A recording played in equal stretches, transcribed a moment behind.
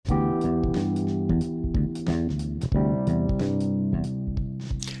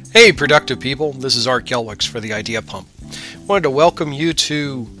Hey, productive people. This is Art Gelwix for the Idea Pump. Wanted to welcome you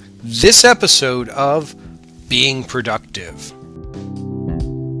to this episode of Being Productive.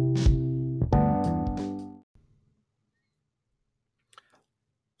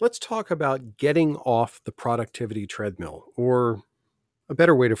 Let's talk about getting off the productivity treadmill, or a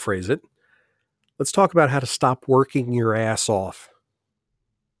better way to phrase it, let's talk about how to stop working your ass off.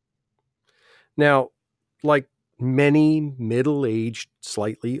 Now, like many middle-aged,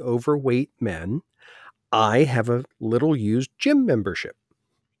 slightly overweight men, I have a little used gym membership.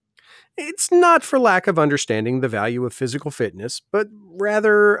 It's not for lack of understanding the value of physical fitness, but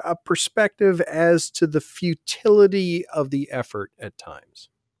rather a perspective as to the futility of the effort at times.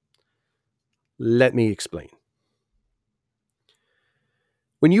 Let me explain.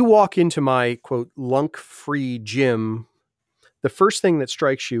 When you walk into my, quote, lunk-free gym, the first thing that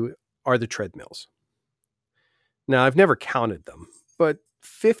strikes you are the treadmills. Now, I've never counted them, but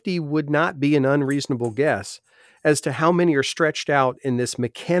 50 would not be an unreasonable guess as to how many are stretched out in this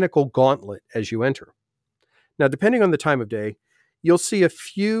mechanical gauntlet as you enter. Now, depending on the time of day, you'll see a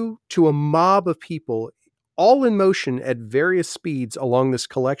few to a mob of people all in motion at various speeds along this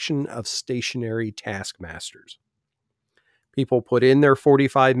collection of stationary taskmasters. People put in their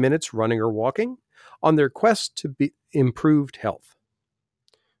 45 minutes running or walking on their quest to be improved health.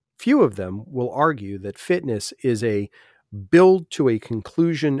 Few of them will argue that fitness is a build to a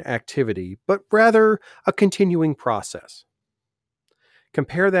conclusion activity, but rather a continuing process.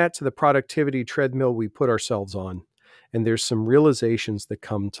 Compare that to the productivity treadmill we put ourselves on, and there's some realizations that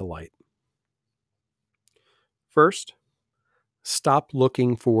come to light. First, stop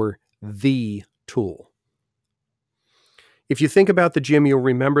looking for the tool. If you think about the gym, you'll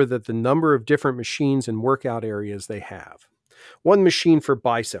remember that the number of different machines and workout areas they have. One machine for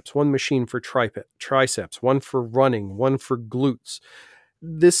biceps, one machine for triceps, one for running, one for glutes.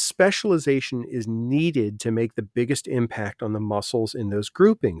 This specialization is needed to make the biggest impact on the muscles in those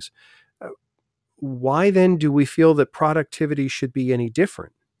groupings. Why then do we feel that productivity should be any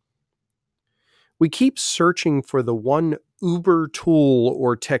different? We keep searching for the one uber tool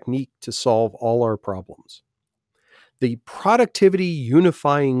or technique to solve all our problems. The productivity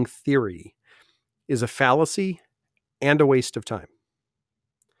unifying theory is a fallacy and a waste of time.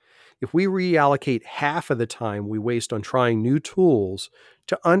 If we reallocate half of the time we waste on trying new tools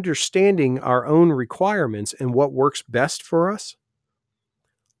to understanding our own requirements and what works best for us,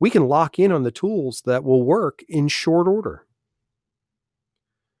 we can lock in on the tools that will work in short order.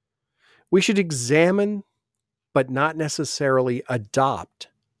 We should examine, but not necessarily adopt,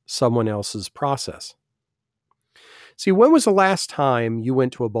 someone else's process. See, when was the last time you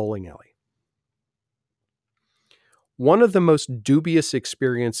went to a bowling alley? One of the most dubious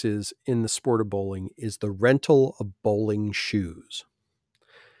experiences in the sport of bowling is the rental of bowling shoes.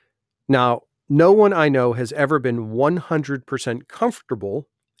 Now, no one I know has ever been 100% comfortable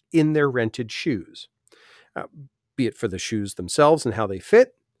in their rented shoes, be it for the shoes themselves and how they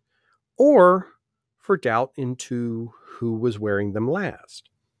fit, or for doubt into who was wearing them last.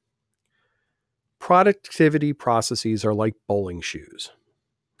 Productivity processes are like bowling shoes.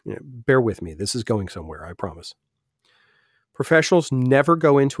 Bear with me, this is going somewhere, I promise. Professionals never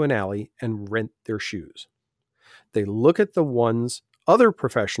go into an alley and rent their shoes. They look at the ones other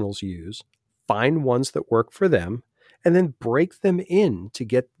professionals use, find ones that work for them, and then break them in to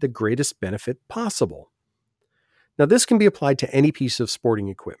get the greatest benefit possible. Now, this can be applied to any piece of sporting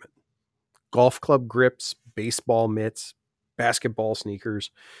equipment. Golf club grips, baseball mitts, basketball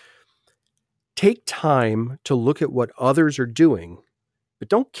sneakers. Take time to look at what others are doing, but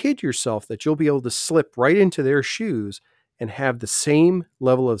don't kid yourself that you'll be able to slip right into their shoes and have the same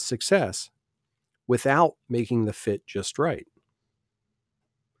level of success without making the fit just right.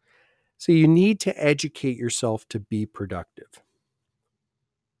 So you need to educate yourself to be productive.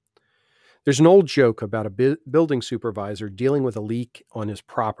 There's an old joke about a building supervisor dealing with a leak on his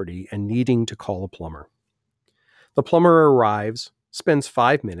property and needing to call a plumber. The plumber arrives, spends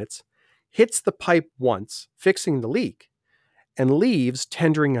 5 minutes, hits the pipe once, fixing the leak, and leaves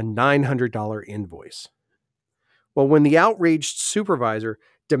tendering a $900 invoice. Well, when the outraged supervisor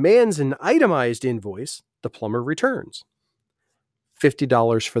demands an itemized invoice, the plumber returns.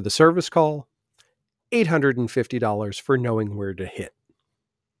 $50 for the service call, $850 for knowing where to hit.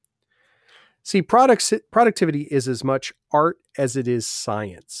 See, productivity is as much art as it is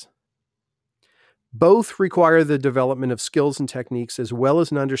science. Both require the development of skills and techniques as well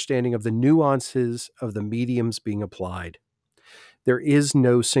as an understanding of the nuances of the mediums being applied. There is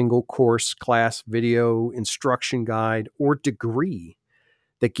no single course, class, video, instruction guide, or degree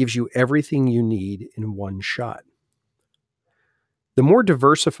that gives you everything you need in one shot. The more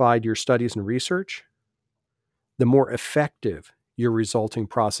diversified your studies and research, the more effective your resulting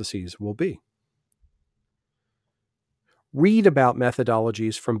processes will be. Read about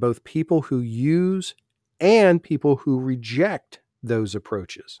methodologies from both people who use and people who reject those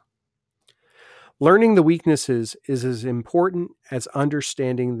approaches. Learning the weaknesses is as important as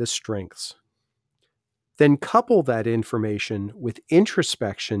understanding the strengths. Then couple that information with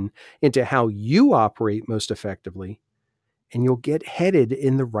introspection into how you operate most effectively, and you'll get headed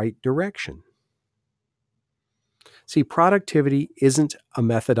in the right direction. See, productivity isn't a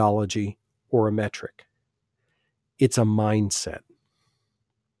methodology or a metric. It's a mindset.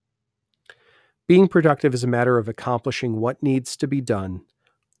 Being productive is a matter of accomplishing what needs to be done,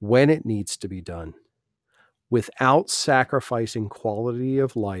 when it needs to be done, without sacrificing quality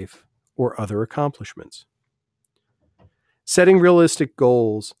of life or other accomplishments. Setting realistic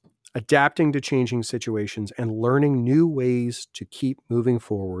goals, adapting to changing situations, and learning new ways to keep moving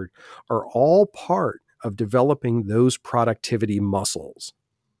forward are all part of developing those productivity muscles.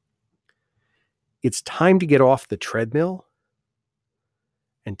 It's time to get off the treadmill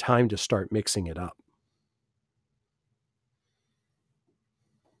and time to start mixing it up.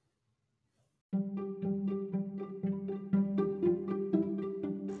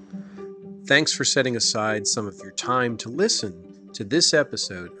 Thanks for setting aside some of your time to listen to this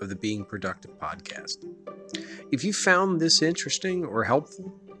episode of the Being Productive podcast. If you found this interesting or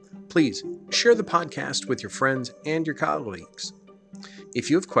helpful, please share the podcast with your friends and your colleagues. If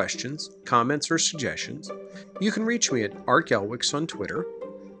you have questions, comments, or suggestions, you can reach me at Art Gelwicks on Twitter,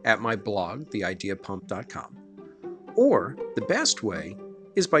 at my blog, theideapump.com. Or the best way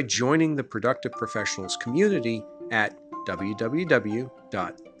is by joining the Productive Professionals community at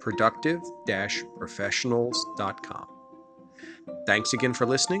www.productive-professionals.com. Thanks again for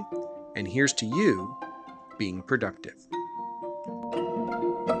listening, and here's to you being productive.